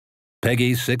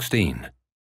Peggy 16.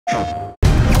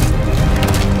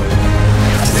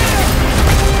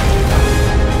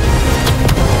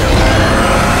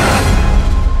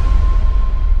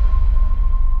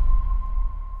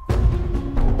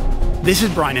 This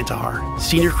is Brian Intihar,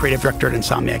 Senior Creative Director at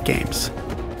Insomniac Games.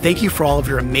 Thank you for all of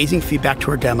your amazing feedback to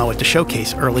our demo at the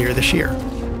showcase earlier this year.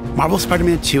 Marvel's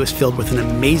Spider-Man 2 is filled with an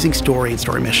amazing story and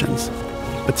story missions.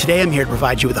 But today I'm here to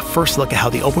provide you with a first look at how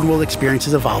the open world experience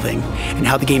is evolving and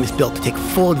how the game is built to take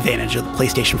full advantage of the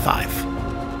PlayStation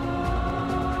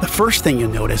 5. The first thing you'll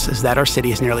notice is that our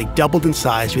city has nearly doubled in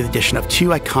size with the addition of two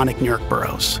iconic New York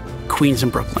boroughs, Queens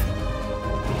and Brooklyn.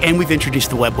 And we've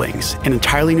introduced the web wings, an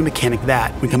entirely new mechanic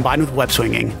that, when combined with web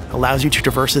swinging, allows you to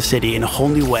traverse the city in a whole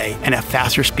new way and at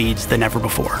faster speeds than ever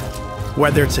before.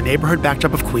 Whether it's the neighborhood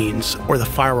backdrop of Queens or the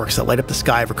fireworks that light up the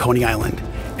sky over Coney Island,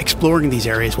 exploring these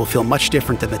areas will feel much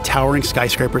different than the towering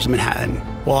skyscrapers of Manhattan,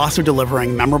 while also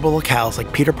delivering memorable locales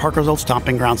like Peter Parker's old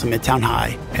stomping grounds in Midtown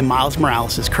High and Miles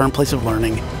Morales' current place of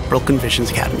learning, Brooklyn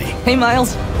Visions Academy. Hey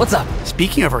Miles, what's up?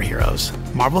 Speaking of our heroes,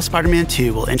 Marvel's Spider-Man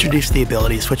 2 will introduce the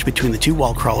ability to switch between the two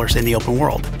wall crawlers in the open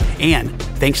world, and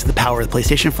thanks to the power of the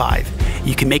PlayStation 5,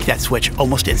 you can make that switch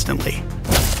almost instantly.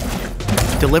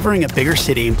 Delivering a bigger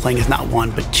city and playing as not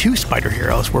one but two spider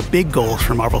heroes were big goals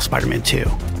for Marvel's Spider-Man 2.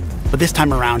 But this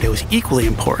time around, it was equally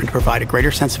important to provide a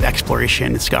greater sense of exploration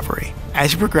and discovery.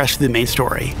 As you progress through the main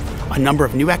story, a number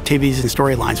of new activities and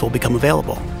storylines will become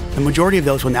available. The majority of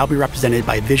those will now be represented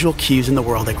by visual cues in the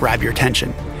world that grab your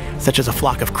attention, such as a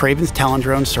flock of Kraven's Talon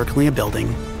drones circling a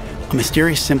building, a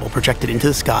mysterious symbol projected into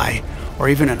the sky, or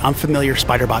even an unfamiliar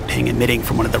spider-bot ping emitting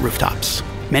from one of the rooftops.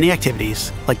 Many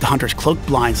activities, like the hunter's cloaked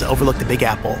blinds that overlook the Big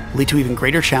Apple, lead to even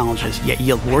greater challenges yet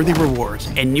yield worthy rewards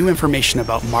and new information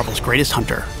about Marvel's greatest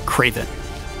hunter, Kraven.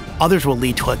 Others will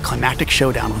lead to a climactic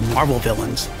showdown with Marvel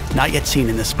villains not yet seen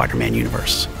in this Spider-Man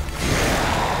universe.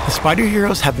 The spider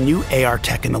heroes have new AR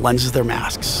tech in the lenses of their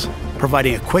masks,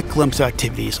 providing a quick glimpse of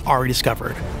activities already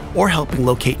discovered, or helping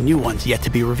locate new ones yet to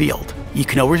be revealed. You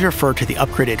can always refer to the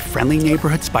upgraded Friendly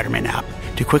Neighborhood Spider-Man app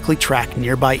to quickly track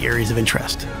nearby areas of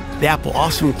interest. The app will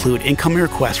also include incoming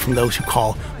requests from those who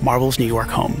call Marvel's New York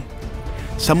home.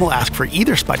 Some will ask for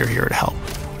either spider hero to help,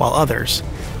 while others,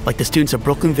 like the students of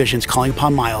Brooklyn Visions calling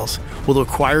upon Miles, will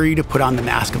require you to put on the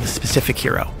mask of a specific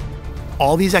hero.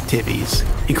 All these activities,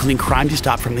 including crimes you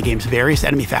stop from the game's various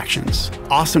enemy factions,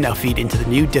 also now feed into the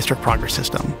new District Progress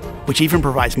system, which even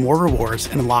provides more rewards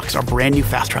and unlocks our brand new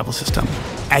fast travel system.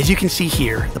 As you can see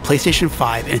here, the PlayStation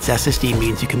 5 and its SSD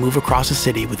means you can move across the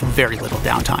city with very little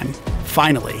downtime.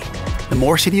 Finally, the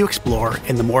more city you explore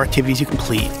and the more activities you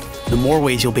complete, the more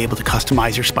ways you'll be able to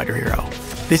customize your spider hero.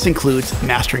 This includes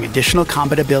mastering additional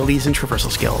combat abilities and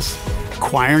traversal skills,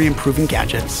 acquiring and improving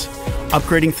gadgets,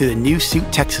 upgrading through the new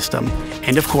suit tech system,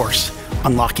 and of course,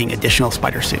 unlocking additional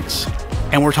spider suits.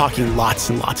 And we're talking lots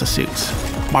and lots of suits.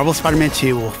 Marvel's Spider-Man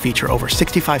 2 will feature over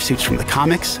 65 suits from the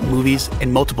comics, movies,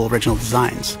 and multiple original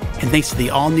designs. And thanks to the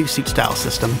all-new suit style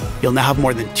system, you'll now have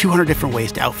more than 200 different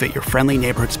ways to outfit your friendly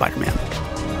neighborhood Spider-Man.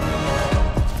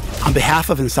 On behalf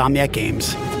of Insomniac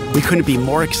Games, we couldn't be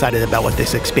more excited about what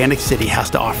this expanded city has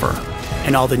to offer,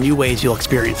 and all the new ways you'll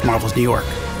experience Marvel's New York.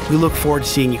 We look forward to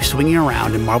seeing you swinging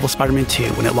around in Marvel's Spider-Man 2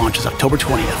 when it launches October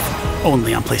 20th,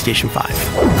 only on PlayStation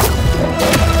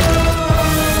 5.